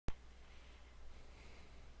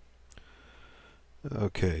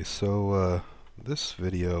Okay, so this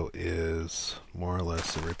video is more or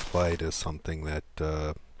less a reply to something that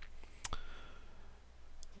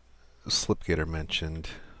Slipgator mentioned,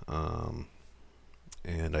 um,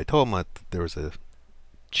 and I told him that there was a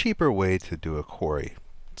cheaper way to do a quarry.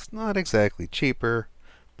 It's not exactly cheaper,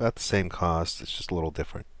 about the same cost, it's just a little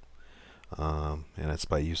different, and it's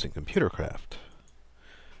by using Computercraft.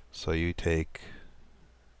 So you take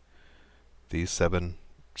these 7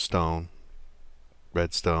 stone,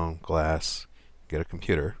 redstone, glass, get a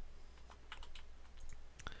computer.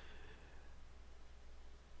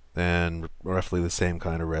 Then roughly the same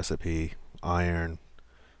kind of recipe, iron,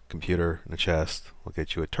 computer, and a chest will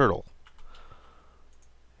get you a turtle.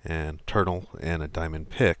 And turtle and a diamond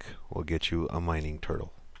pick will get you a mining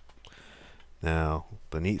turtle. Now,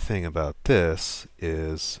 the neat thing about this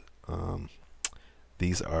is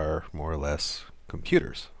these are more or less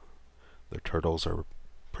computers. The turtles are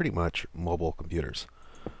pretty much mobile computers.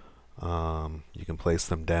 You can place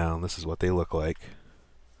them down. This is what they look like.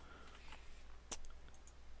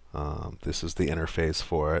 This is the interface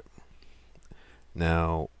for it.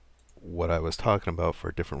 Now, what I was talking about for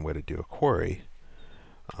a different way to do a quarry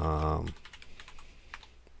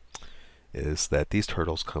is that these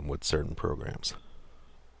turtles come with certain programs.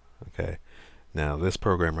 Okay. Now, this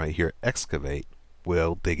program right here, excavate,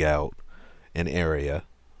 will dig out an area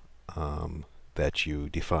that you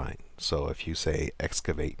define. So if you say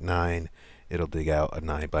excavate 9, it'll dig out a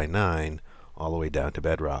 9 by 9 all the way down to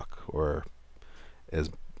bedrock, or as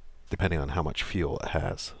depending on how much fuel it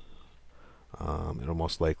has. It'll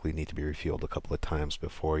most likely need to be refueled a couple of times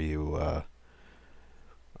before you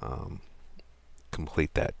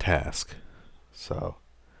complete that task. So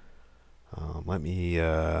let me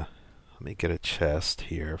get a chest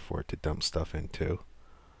here for it to dump stuff into.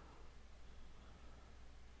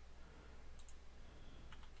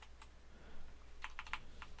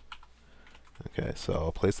 Okay, so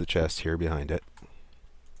I'll place the chest here behind it.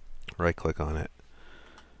 Right click on it.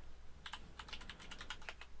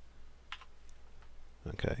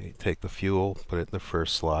 Okay, take the fuel, put it in the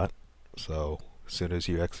first slot. So as soon as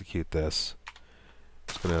you execute this,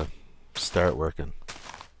 it's going to start working.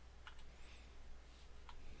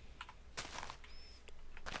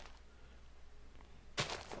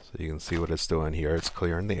 So you can see what it's doing here. It's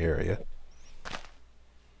clearing the area.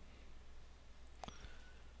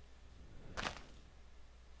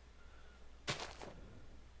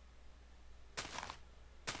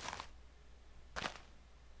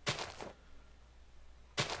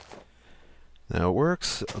 Now it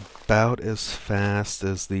works about as fast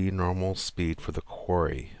as the normal speed for the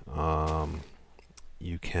quarry.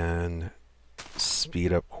 You can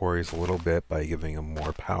speed up quarries a little bit by giving them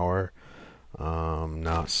more power.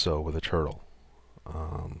 Not so with a turtle.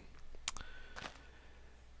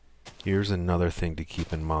 Here's another thing to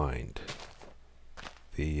keep in mind.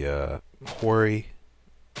 The quarry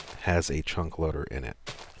has a chunk loader in it,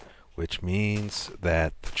 which means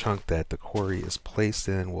that the chunk that the quarry is placed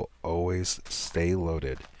in will always stay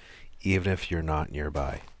loaded, even if you're not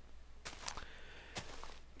nearby.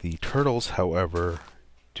 The turtles, however,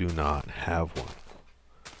 do not have one.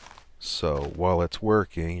 So while it's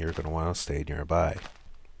working, you're going to want to stay nearby.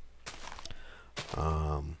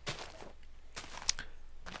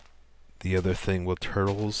 The other thing with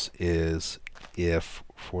turtles is if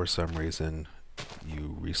for some reason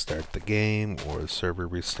you restart the game or the server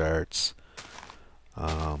restarts,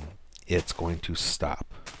 it's going to stop.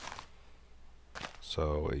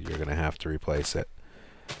 So you're going to have to replace it.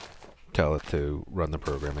 Tell it to run the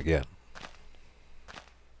program again.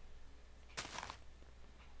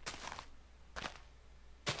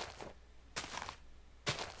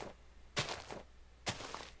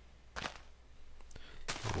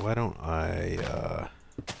 Why don't I,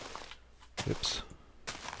 oops.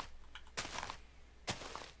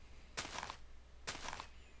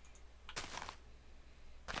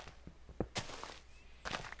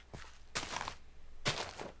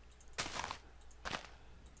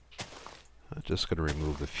 I'm just going to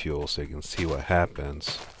remove the fuel so you can see what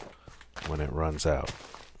happens when it runs out.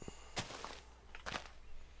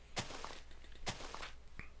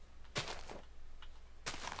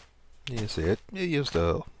 You see it used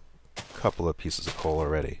a couple of pieces of coal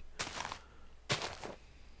already.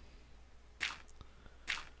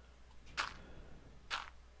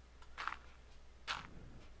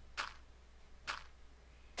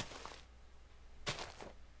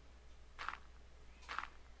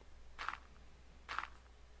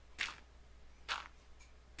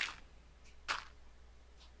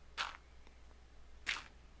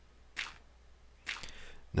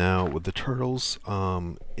 Now with the turtles,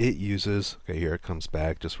 it uses, okay, here it comes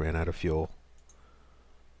back, just ran out of fuel.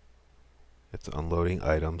 It's unloading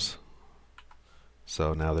items.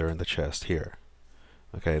 So now they're in the chest here.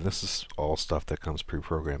 Okay, this is all stuff that comes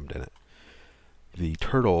pre-programmed in it. The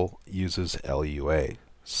turtle uses LUA,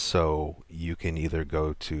 so you can either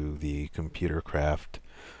go to the Computercraft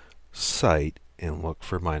site and look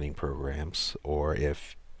for mining programs, or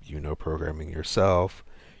if you know programming yourself,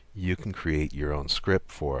 you can create your own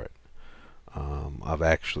script for it. I've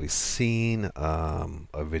actually seen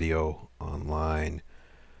a video online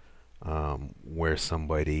where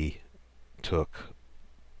somebody took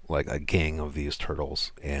like a gang of these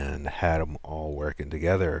turtles and had them all working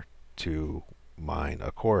together to mine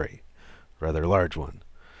a quarry, rather large one.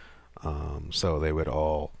 So they would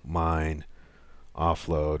all mine,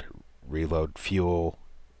 offload, reload fuel,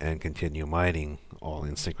 and continue mining all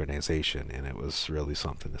in synchronization, and it was really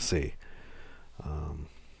something to see.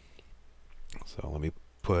 So let me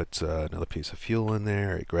put another piece of fuel in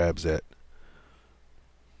there. It grabs it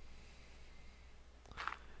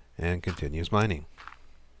and continues mining.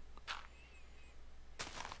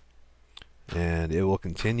 And it will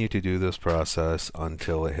continue to do this process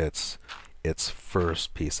until it hits its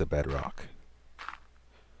first piece of bedrock.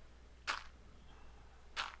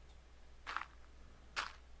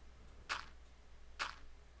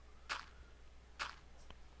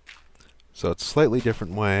 So it's a slightly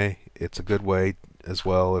different way. It's a good way as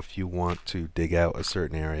well if you want to dig out a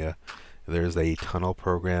certain area. There's a tunnel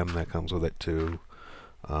program that comes with it too,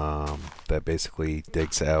 that basically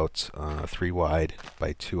digs out 3 wide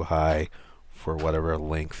by 2 high for whatever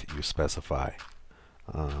length you specify.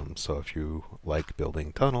 So if you like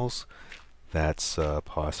building tunnels, that's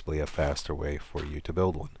possibly a faster way for you to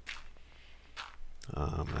build one.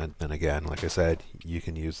 And then again, like I said, you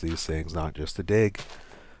can use these things not just to dig,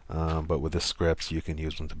 but with the scripts you can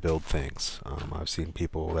use them to build things. I've seen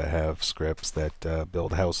people that have scripts that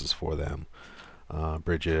build houses for them,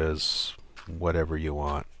 bridges, whatever you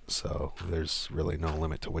want. So there's really no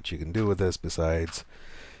limit to what you can do with this besides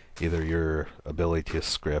either your ability to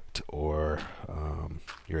script or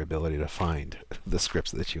your ability to find the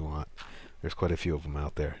scripts that you want. There's quite a few of them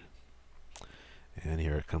out there. And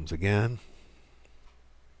here it comes again.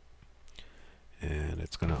 And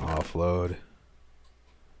it's going to offload.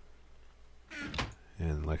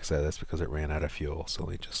 And like I said, that's because it ran out of fuel. So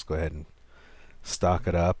let me just go ahead and stock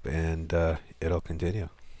it up and it'll continue.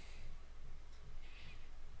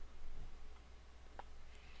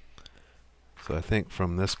 So I think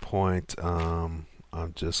from this point, I'm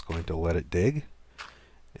just going to let it dig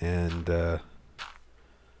and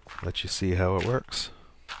let you see how it works.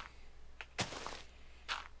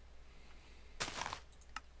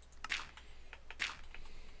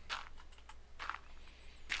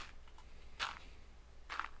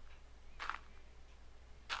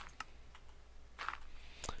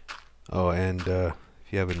 Oh, and if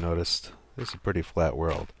you haven't noticed, this is a pretty flat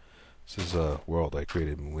world. This is a world I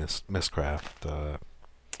created in Mistcraft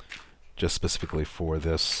just specifically for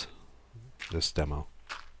this demo.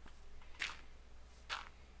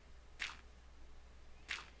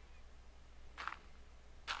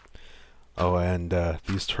 Oh, and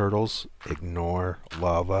these turtles ignore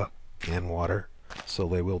lava and water, so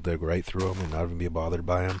they will dig right through them and not even be bothered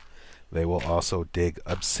by them. They will also dig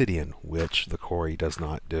obsidian, which the quarry does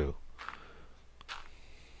not do.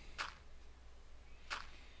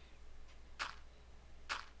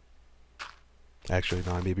 Actually,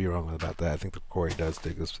 no, I may be wrong about that. I think the quarry does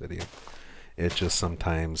dig obsidian. It just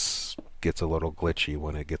sometimes gets a little glitchy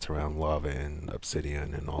when it gets around lava and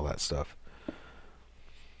obsidian and all that stuff.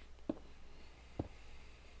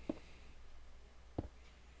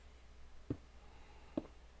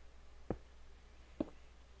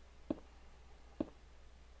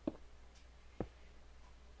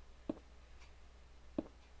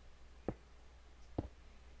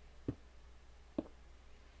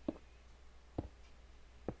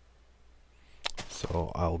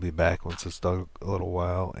 So I'll be back once it's dug a little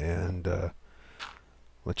while and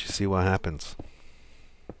let you see what happens.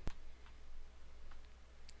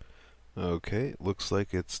 Okay, looks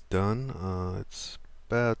like it's done. It's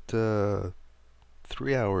about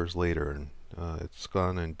 3 hours later, and it's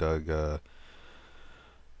gone and dug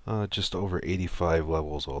just over 85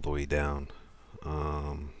 levels all the way down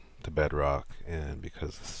to bedrock. And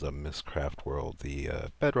because this is a Mistcraft world, the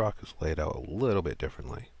bedrock is laid out a little bit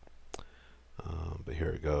differently. But here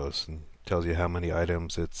it goes, and tells you how many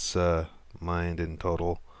items it's mined in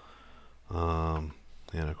total, and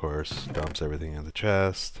of course dumps everything in the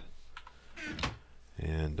chest.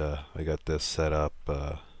 And I got this set up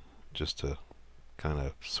just to kind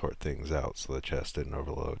of sort things out so the chest didn't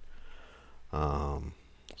overload.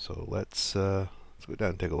 So let's go down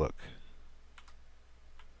and take a look.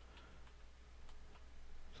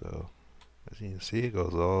 So as you can see, it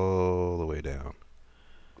goes all the way down.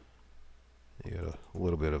 You got a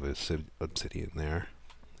little bit of obsidian there,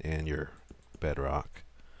 and your bedrock.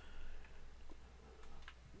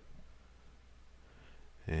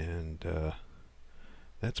 And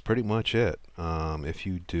that's pretty much it. If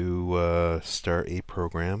you do start a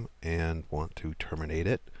program and want to terminate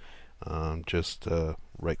it, just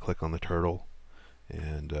right click on the turtle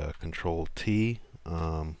and Control T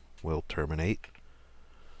will terminate.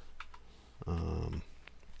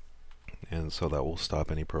 And so that will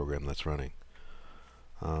stop any program that's running.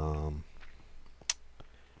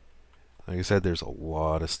 Like I said, there's a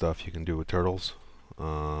lot of stuff you can do with turtles.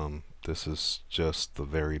 This is just the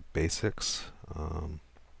very basics.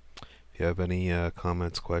 If you have any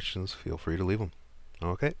comments, questions, feel free to leave them.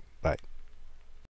 Okay, bye.